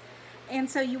wax, and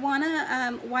so you want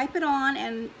to wipe it on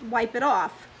and wipe it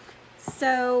off.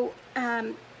 So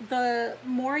the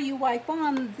more you wipe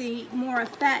on, the more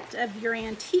effect of your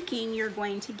antiquing you're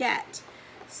going to get.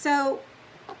 So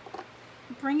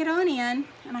bring it on in,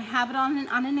 and I have it on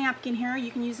a napkin here.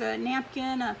 You can use a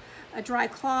napkin, a dry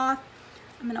cloth.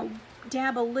 I'm going to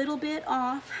dab a little bit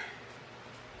off.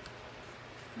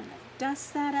 I'm going to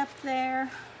dust that up there,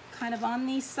 kind of on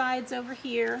these sides over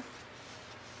here.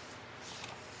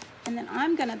 And then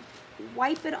I'm going to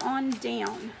wipe it on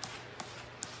down.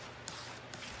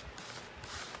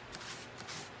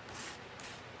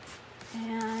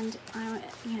 And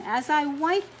as I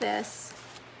wipe this,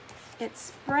 it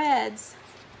spreads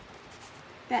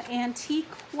that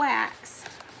antique wax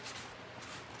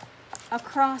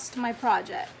across my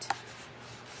project.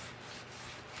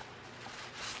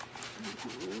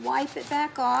 Wipe it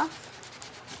back off.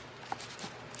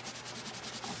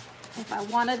 If I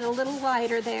want it a little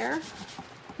lighter there,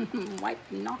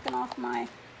 knocking off my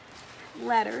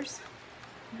letters.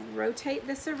 Rotate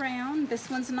this around. This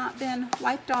one's not been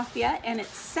wiped off yet, and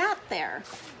it's sat there.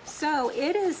 So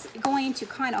it is going to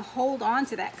kind of hold on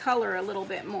to that color a little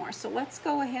bit more. So let's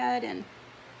go ahead and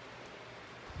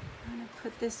kind of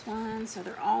put this one so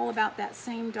they're all about that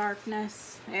same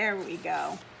darkness. There we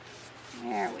go.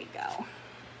 There we go.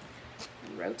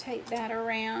 Rotate that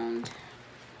around.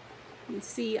 You can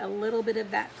see a little bit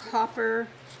of that copper,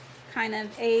 kind of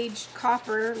aged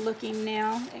copper looking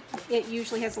now. It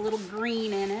usually has a little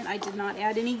green in it. I did not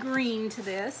add any green to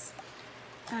this.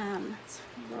 Let's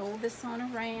roll this on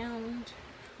around.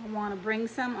 I want to bring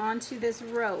some onto this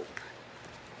rope.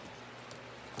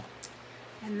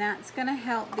 And that's going to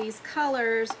help these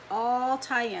colors all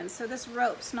tie in. So this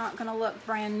rope's not going to look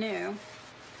brand new.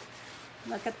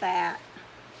 Look at that.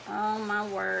 Oh my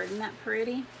word, isn't that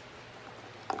pretty?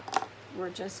 We're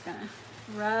just going to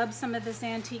rub some of this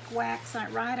antique wax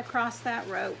right across that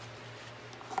rope.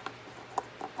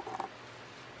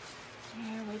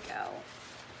 There we go.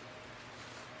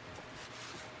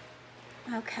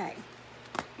 Okay.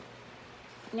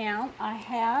 Now I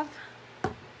have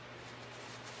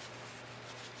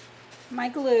my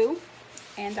glue,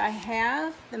 and I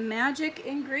have the magic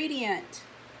ingredient,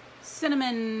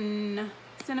 cinnamon.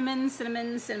 Cinnamon,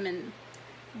 cinnamon, cinnamon.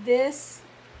 This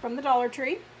from the Dollar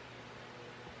Tree.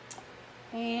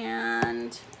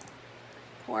 And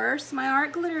of course my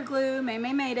art glitter glue, May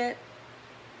made it.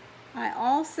 I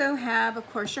also have, of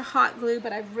course, your hot glue,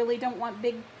 but I really don't want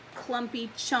big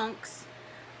clumpy chunks.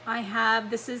 I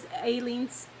have, this is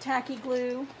Aleene's tacky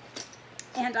glue,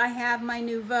 and I have my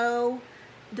Nouveau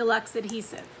Deluxe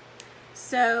adhesive.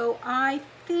 So I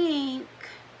think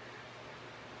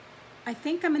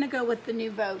I'm gonna go with the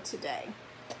Nouveau today.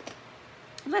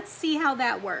 Let's see how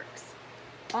that works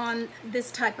on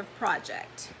this type of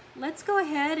project. Let's go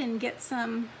ahead and get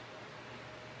some,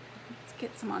 let's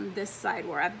get some on this side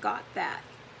where I've got that,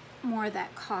 more of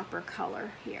that copper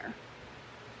color here.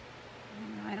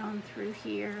 And right on through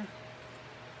here,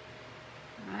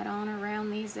 right on around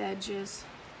these edges.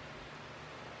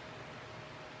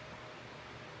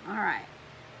 All right,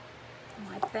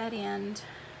 wipe that end.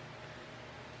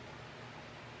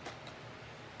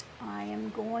 I am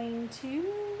going to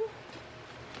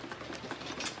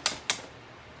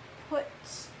put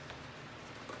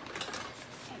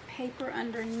a paper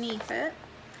underneath it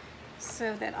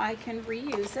so that I can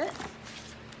reuse it.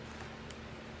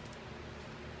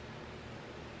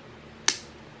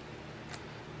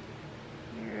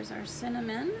 Here's our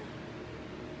cinnamon.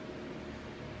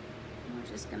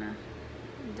 We're just gonna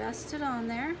dust it on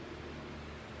there.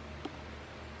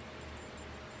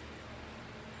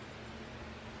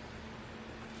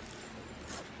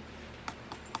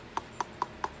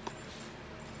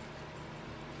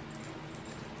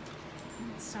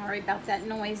 Sorry about that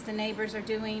noise. The neighbors are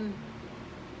doing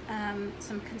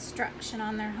some construction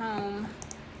on their home.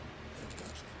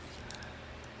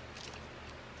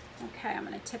 Okay, I'm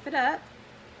going to tip it up.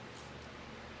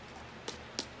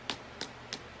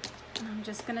 And I'm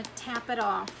just going to tap it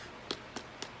off.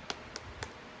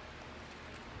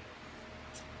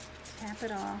 Tap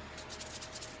it off.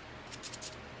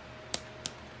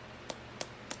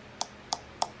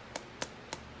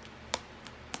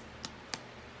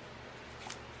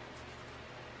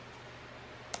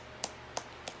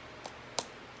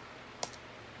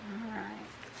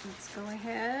 Let's go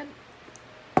ahead,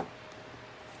 get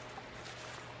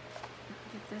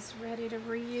this ready to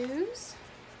reuse.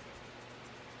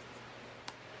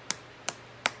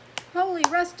 Holy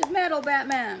rusted metal,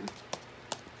 Batman.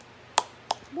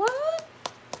 What?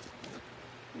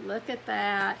 Look at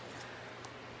that.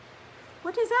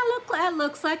 What does that look like? It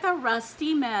looks like a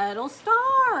rusty metal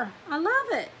star. I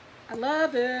love it. I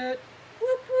love it.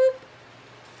 Whoop, whoop.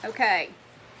 Okay.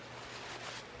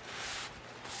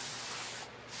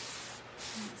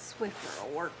 Swiffer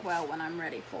will work well when I'm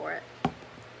ready for it.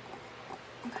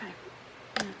 Okay,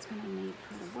 that's gonna need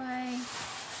put away.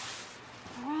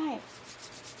 All right.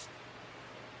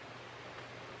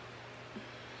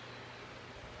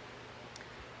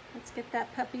 Let's get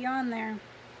that puppy on there.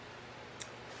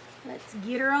 Let's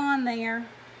get her on there.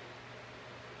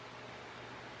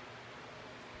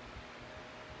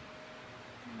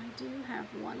 I do have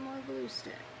one more glue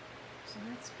stick, so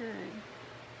that's good.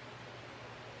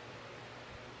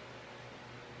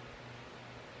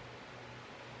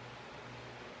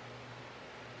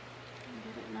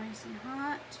 Nice and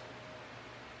hot.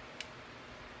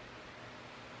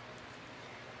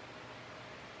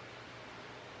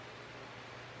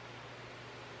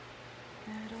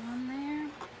 That on there.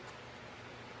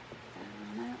 That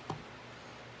on up.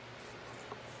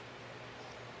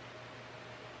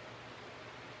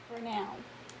 for now.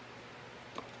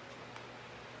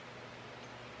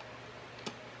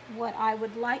 What I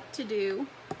would like to do,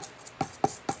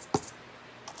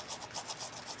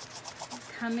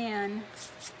 come in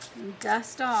and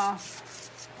dust off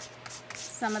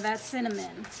some of that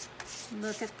cinnamon.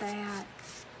 Look at that.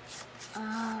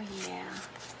 Oh yeah,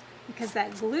 because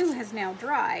that glue has now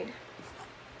dried.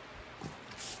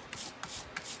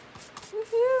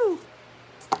 Woohoo!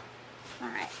 All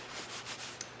right,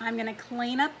 I'm gonna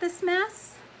clean up this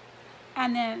mess,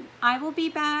 and then I will be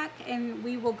back and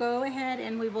we will go ahead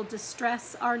and we will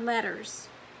distress our letters.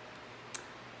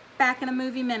 Back in a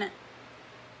movie minute.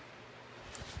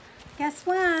 Guess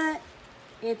what?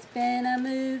 It's been a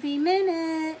movie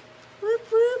minute. Whoop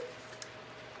whoop.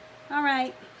 All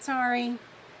right, sorry.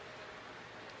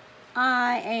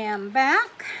 I am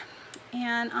back,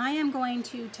 and I am going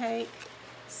to take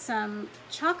some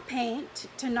chalk paint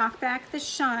to knock back the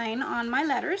shine on my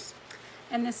letters.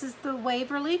 And this is the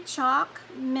Waverly Chalk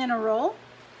Mineral.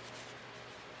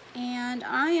 And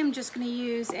I am just going to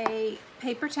use a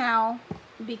paper towel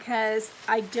because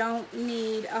I don't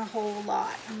need a whole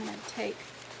lot. I'm going to take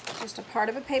just a part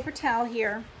of a paper towel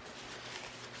here,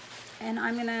 and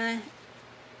I'm going to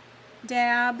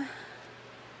dab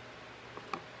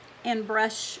and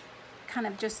brush, kind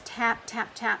of just tap,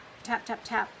 tap, tap, tap, tap,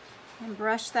 tap, and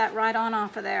brush that right on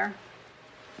off of there.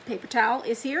 The paper towel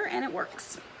is here and it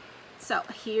works. So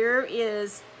here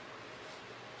is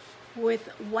with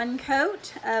one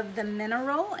coat of the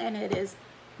mineral, and it is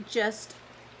just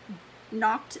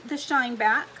knocked the shine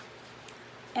back.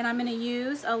 And I'm going to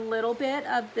use a little bit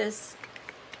of this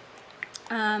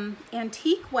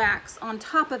antique wax on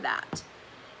top of that.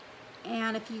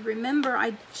 And if you remember,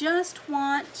 I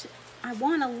want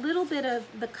a little bit of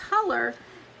the color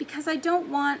because I don't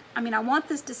want, I want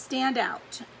this to stand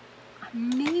out. I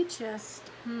may just,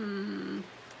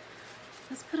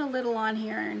 let's put a little on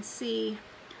here and see.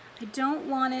 I don't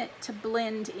want it to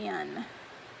blend in,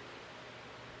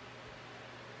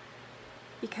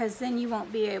 because then you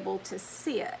won't be able to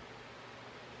see it.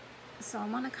 So I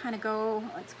want to kind of go,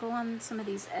 let's go on some of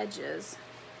these edges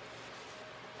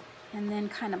and then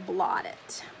kind of blot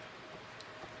it.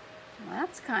 Well,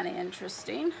 that's kind of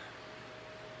interesting.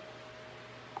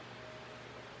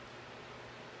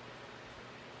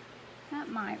 That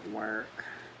might work.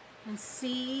 And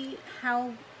see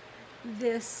how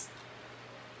this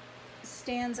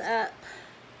stands up,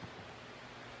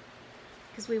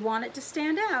 because we want it to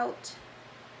stand out.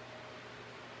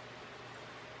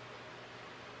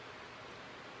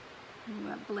 Ooh,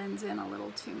 that blends in a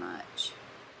little too much.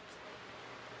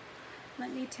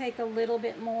 Let me take a little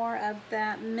bit more of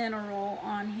that mineral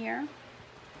on here.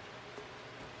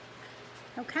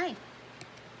 Okay,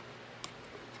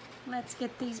 let's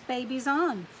get these babies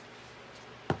on.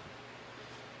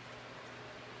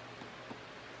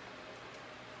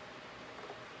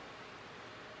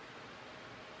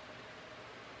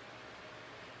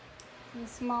 Some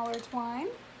smaller twine.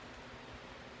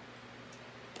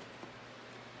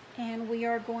 And we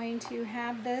are going to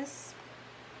have this,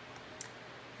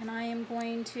 and I am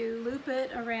going to loop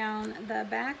it around the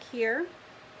back here.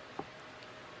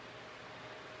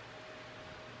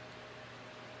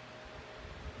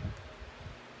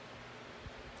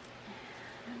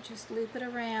 And just loop it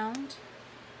around,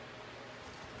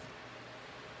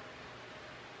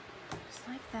 just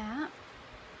like that.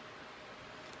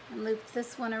 And loop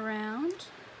this one around,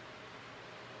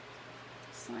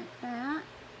 just like that.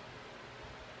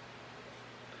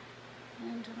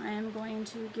 And I am going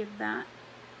to give that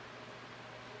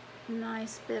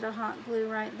nice bit of hot glue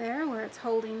right there where it's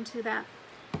holding to that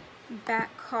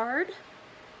back card.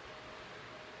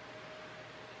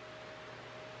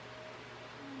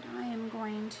 And I am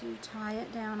going to tie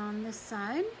it down on this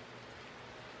side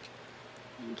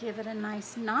and give it a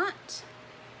nice knot.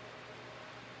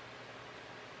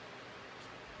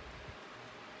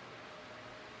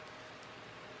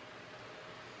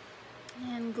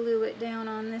 And glue it down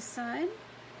on this side.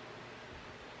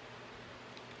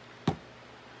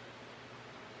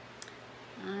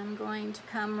 I'm going to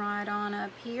come right on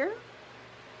up here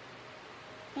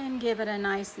and give it a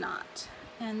nice knot.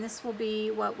 And this will be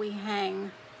what we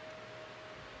hang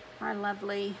our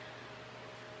lovely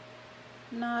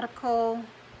Nautical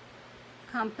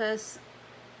Compass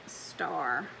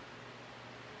Star.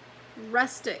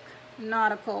 Rustic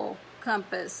Nautical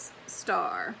Compass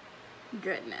Star.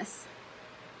 Goodness.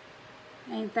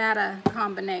 Ain't that a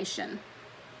combination?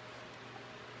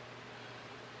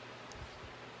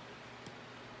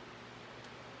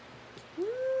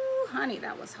 Ooh, honey,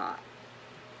 that was hot.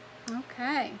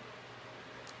 Okay.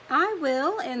 I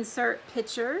will insert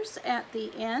pictures at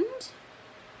the end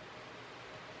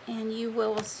And you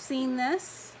will have seen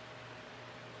this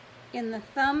in the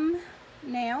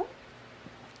thumbnail.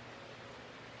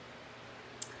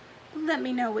 Let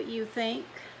me know what you think.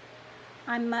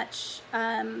 I'm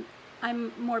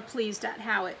more pleased at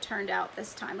how it turned out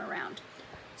this time around.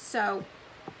 So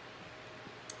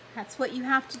that's what you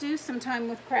have to do sometime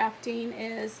with crafting,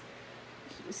 is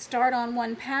start on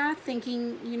one path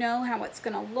thinking you know how it's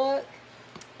going to look,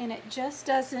 and it just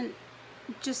doesn't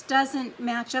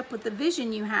match up with the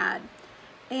vision you had.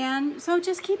 And so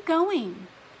just keep going.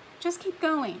 Just keep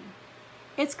going.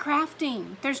 It's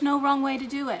crafting. There's no wrong way to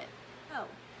do it. So,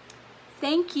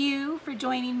 thank you for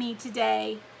joining me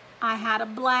today. I had a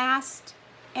blast,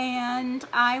 and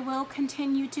I will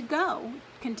continue to grow,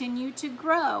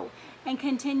 and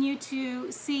continue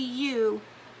to see you,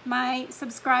 my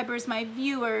subscribers, my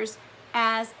viewers,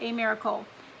 as a miracle.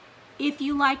 If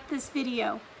you liked this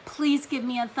video, please give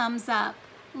me a thumbs up.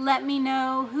 Let me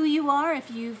know who you are. If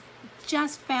you've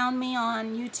just found me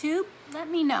on YouTube, let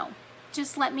me know.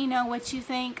 Just let me know what you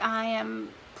think. I am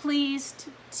pleased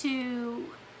to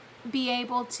be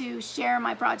able to share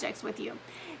my projects with you.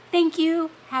 Thank you.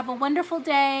 Have a wonderful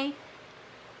day.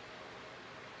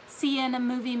 See you in a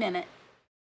movie minute.